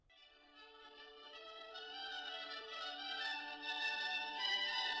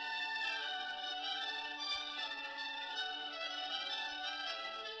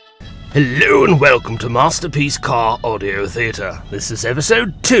Hello and welcome to Masterpiece Car Audio Theatre. This is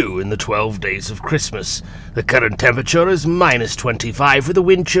episode 2 in the 12 Days of Christmas. The current temperature is minus 25 with a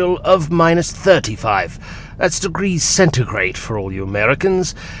wind chill of minus 35. That's degrees centigrade for all you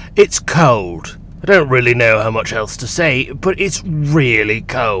Americans. It's cold. I don't really know how much else to say, but it's really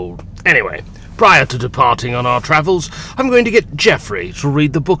cold. Anyway, prior to departing on our travels, I'm going to get Jeffrey to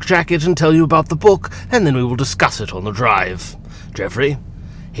read the book jacket and tell you about the book, and then we will discuss it on the drive. Jeffrey?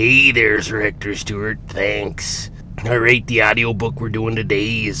 Hey there, Sir Hector Stewart, thanks. Alright, the audiobook we're doing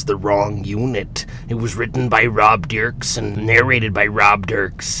today is The Wrong Unit. It was written by Rob Dirks and narrated by Rob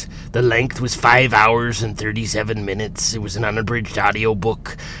Dirks. The length was 5 hours and 37 minutes. It was an unabridged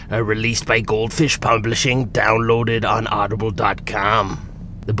audiobook released by Goldfish Publishing, downloaded on audible.com.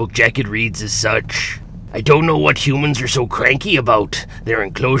 The book jacket reads as such. I don't know what humans are so cranky about. Their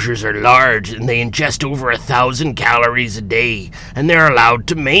enclosures are large, and they ingest over 1,000 calories a day, and they're allowed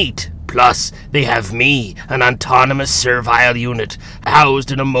to mate. Plus, they have me, an autonomous servile unit,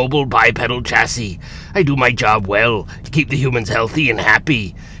 housed in a mobile bipedal chassis. I do my job well, to keep the humans healthy and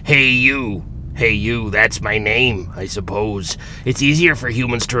happy. Hey you, that's my name, I suppose. It's easier for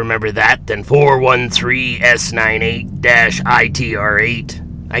humans to remember that than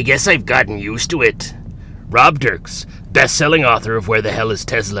 413S98-ITR8. I guess I've gotten used to it. Rob Dirks, best-selling author of Where the Hell is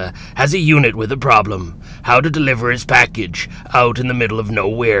Tesla, has a unit with a problem. How to deliver his package out in the middle of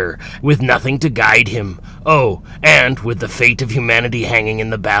nowhere, with nothing to guide him. Oh, and with the fate of humanity hanging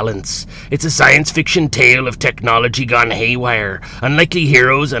in the balance. It's a science fiction tale of technology gone haywire, unlikely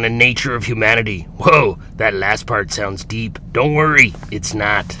heroes, and a nature of humanity. Whoa, that last part sounds deep. Don't worry, it's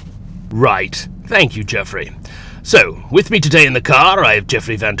not. Right. Thank you, Jeffrey. So, with me today in the car, I have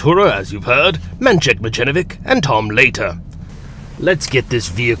Jeffrey Ventura, as you've heard, Menchek Machenovic, and Tom Later. Let's get this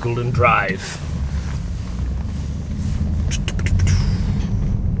vehicle and drive.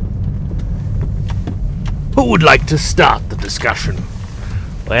 Who would like to start the discussion?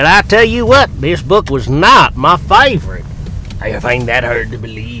 Well, I tell you what, this book was not my favorite. I find that hard to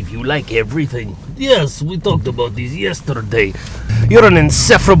believe. You like everything. Yes, we talked about this yesterday. You're an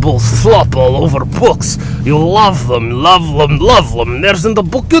insufferable slop all over books. You love them. There's in the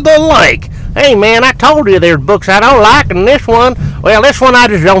book you don't like. Hey, man, I told you there's books I don't like, and this one I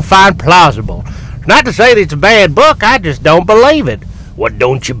just don't find plausible. Not to say that it's a bad book, I just don't believe it. What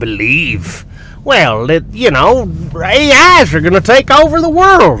don't you believe? Well, AIs are going to take over the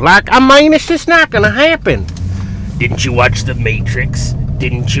world. It's just not going to happen. Didn't you watch The Matrix?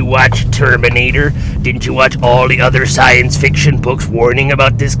 Didn't you watch Terminator? Didn't you watch all the other science fiction books warning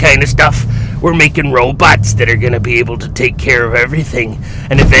about this kind of stuff? We're making robots that are going to be able to take care of everything.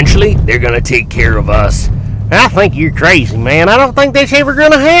 And eventually, they're going to take care of us. I think you're crazy, man. I don't think that's ever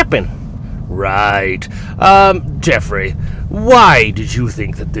going to happen. Right. Jeffrey, why did you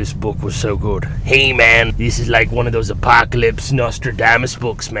think that this book was so good? Hey, man, this is like one of those apocalypse Nostradamus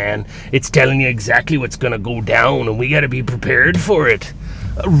books, man. It's telling you exactly what's gonna go down, and we gotta be prepared for it.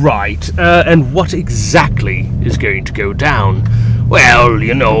 Right. And what exactly is going to go down? Well,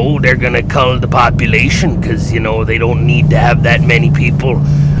 they're gonna cull the population, because, they don't need to have that many people.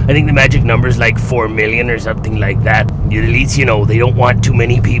 I think the magic number is like 4 million or something like that. At least, they don't want too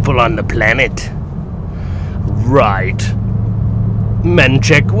many people on the planet. Right.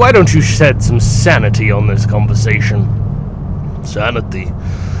 Menchek, why don't you shed some sanity on this conversation? Sanity?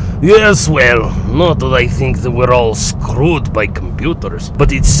 Yes, well, not that I think that we're all screwed by computers,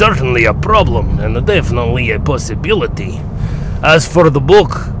 but it's certainly a problem and definitely a possibility. As for the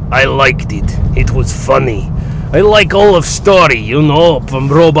book, I liked it. It was funny. I like all of story, from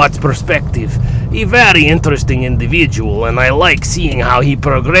Robot's perspective. A very interesting individual, and I like seeing how he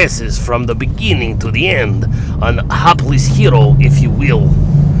progresses from the beginning to the end. An hapless hero, if you will.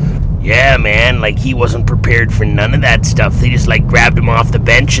 Yeah, man, he wasn't prepared for none of that stuff. They just, grabbed him off the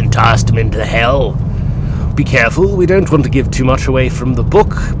bench and tossed him into hell. Be careful, we don't want to give too much away from the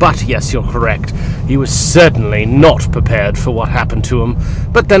book, but yes, you're correct. He was certainly not prepared for what happened to him.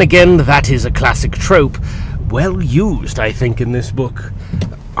 But then again, that is a classic trope. Well used, I think, in this book.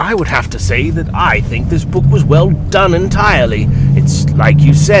 I would have to say that I think this book was well done entirely. It's like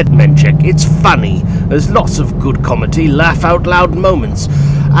you said, Menchek, it's funny. There's lots of good comedy, laugh-out-loud moments.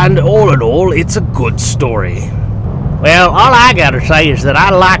 And all in all, it's a good story. Well, all I gotta say is that I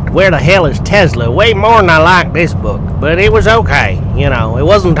liked Where the Hell is Tesla way more than I liked this book. But it was okay. It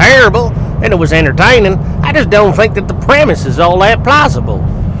wasn't terrible, and it was entertaining. I just don't think that the premise is all that plausible.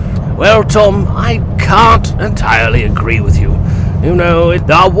 Well, Tom, I can't entirely agree with you.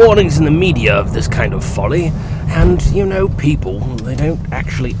 There are warnings in the media of this kind of folly. And, people, they don't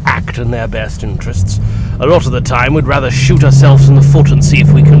actually act in their best interests. A lot of the time, we'd rather shoot ourselves in the foot and see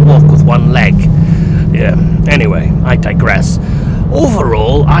if we can walk with one leg. Yeah, anyway, I digress.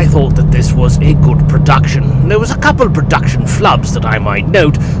 Overall, I thought that this was a good production. There was a couple production flubs that I might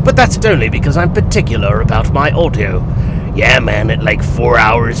note, but that's only because I'm particular about my audio. Yeah, man, at like 4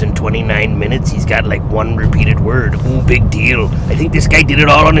 hours and 29 minutes, he's got like one repeated word. Ooh, big deal. I think this guy did it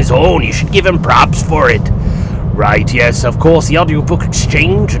all on his own. You should give him props for it. Right, yes, of course, the audiobook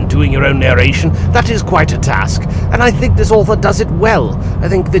exchange and doing your own narration, that is quite a task, and I think this author does it well. I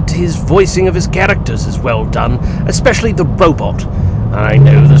think that his voicing of his characters is well done, especially the robot. I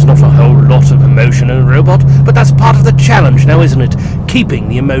know there's not a whole lot of emotion in a robot, but that's part of the challenge now, isn't it? Keeping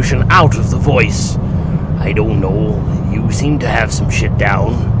the emotion out of the voice. I don't know, you seem to have some shit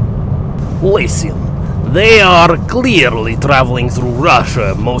down. Listen, they are clearly traveling through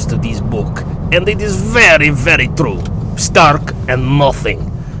Russia, most of these books. And it is very, very true. Stark and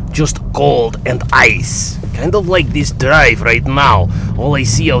nothing. Just cold and ice. Kind of like this drive right now. All I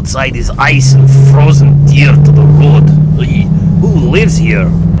see outside is ice and frozen deer to the road. Who lives here?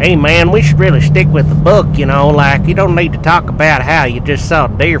 Hey man, we should really stick with the book, you don't need to talk about how you just saw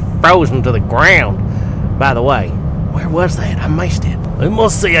deer frozen to the ground. By the way, where was that? I missed it. I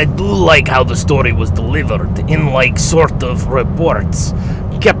must say I do like how the story was delivered, in sort of reports.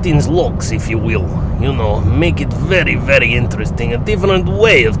 Captain's logs, if you will. Make it very, very interesting, a different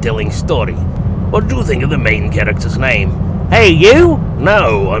way of telling story. What do you think of the main character's name? Hey, you?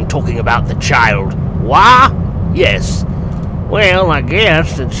 No, I'm talking about the child. Why? Yes. Well, I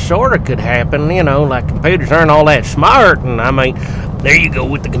guess it sort of could happen, computers aren't all that smart, and there you go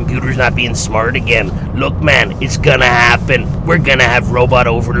with the computers not being smart again. Look, man, it's gonna happen. We're gonna have robot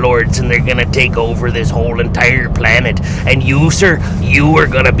overlords, and they're gonna take over this whole entire planet. And you, sir, you are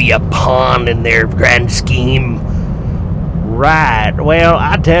gonna be a pawn in their grand scheme. Right. Well,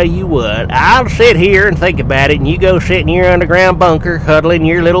 I tell you what, I'll sit here and think about it, and you go sit in your underground bunker, huddling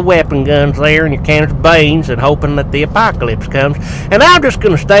your little weapon guns there and your cans of beans and hoping that the apocalypse comes. And I'm just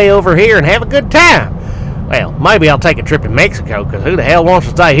gonna stay over here and have a good time. Well, maybe I'll take a trip to Mexico, because who the hell wants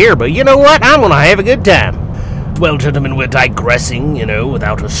to stay here? But you know what? I'm going to have a good time. Well, gentlemen, we're digressing,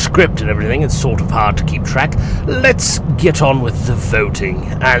 without a script and everything. It's sort of hard to keep track. Let's get on with the voting,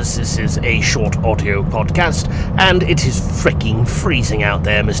 as this is a short audio podcast, and it is freaking freezing out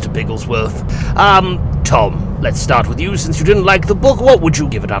there, Mr. Bigglesworth. Tom, let's start with you. Since you didn't like the book, what would you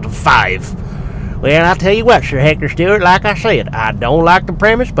give it out of 5? Well, I'll tell you what, Sir Hector Stewart, like I said, I don't like the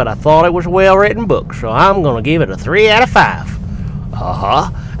premise, but I thought it was a well-written book, so I'm going to give it a 3 out of 5.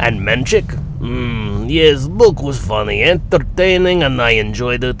 Uh-huh. And Menchik? Yes, the book was funny, entertaining, and I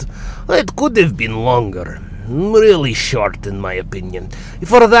enjoyed it. It could have been longer. Really short, in my opinion.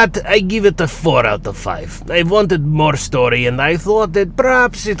 For that, I give it a 4 out of 5. I wanted more story, and I thought that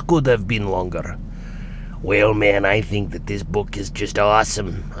perhaps it could have been longer. Well, man, I think that this book is just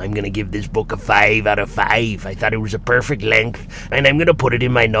awesome. I'm going to give this book a 5 out of 5. I thought it was a perfect length, and I'm going to put it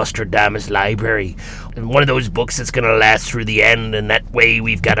in my Nostradamus library. One of those books that's going to last through the end, and that way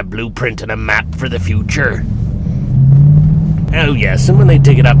we've got a blueprint and a map for the future. Oh yes, and when they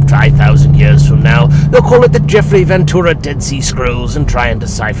dig it up 5,000 years from now, they'll call it the Geoffrey Ventura Dead Sea Scrolls and try and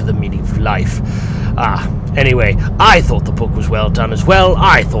decipher the meaning of life. Anyway, I thought the book was well done as well.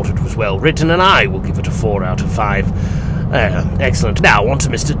 I thought it was well written, and I will give it a 4 out of 5. Excellent. Now, on to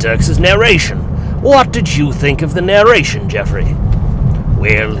Mr. Dirks' narration. What did you think of the narration, Geoffrey?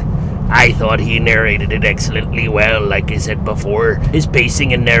 Well, I thought he narrated it excellently well, like I said before. His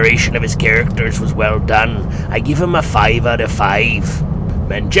pacing and narration of his characters was well done. I give him a 5 out of 5.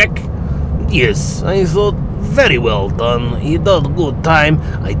 Menchik? Yes, I thought very well done. He did a good time.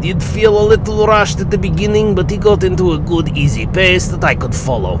 I did feel a little rushed at the beginning, but he got into a good, easy pace that I could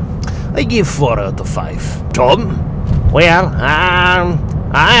follow. I give 4 out of 5. Tom? Well,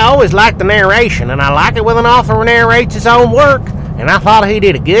 I always like the narration, and I like it when an author narrates his own work, and I thought he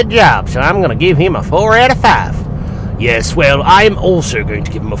did a good job, so I'm going to give him a 4 out of 5. Yes, well, I'm also going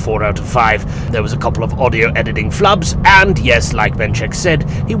to give him a 4 out of 5. There was a couple of audio editing flubs, and yes, like Benchek said,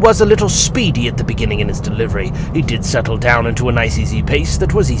 he was a little speedy at the beginning in his delivery. He did settle down into a nice easy pace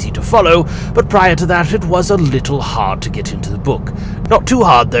that was easy to follow, but prior to that it was a little hard to get into the book. Not too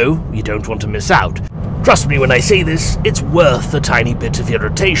hard, though. You don't want to miss out. Trust me when I say this, it's worth a tiny bit of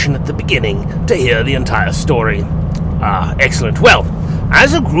irritation at the beginning to hear the entire story. Excellent. Well,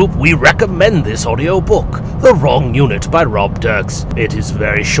 as a group, we recommend this audiobook, The Wrong Unit by Rob Dirks. It is a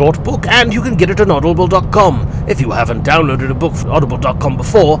very short book, and you can get it on audible.com. If you haven't downloaded a book from audible.com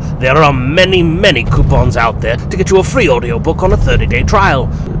before, there are many, many coupons out there to get you a free audiobook on a 30-day trial.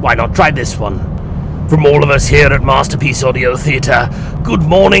 Why not try this one? From all of us here at Masterpiece Audio Theatre, good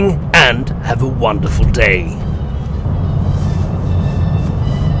morning and have a wonderful day.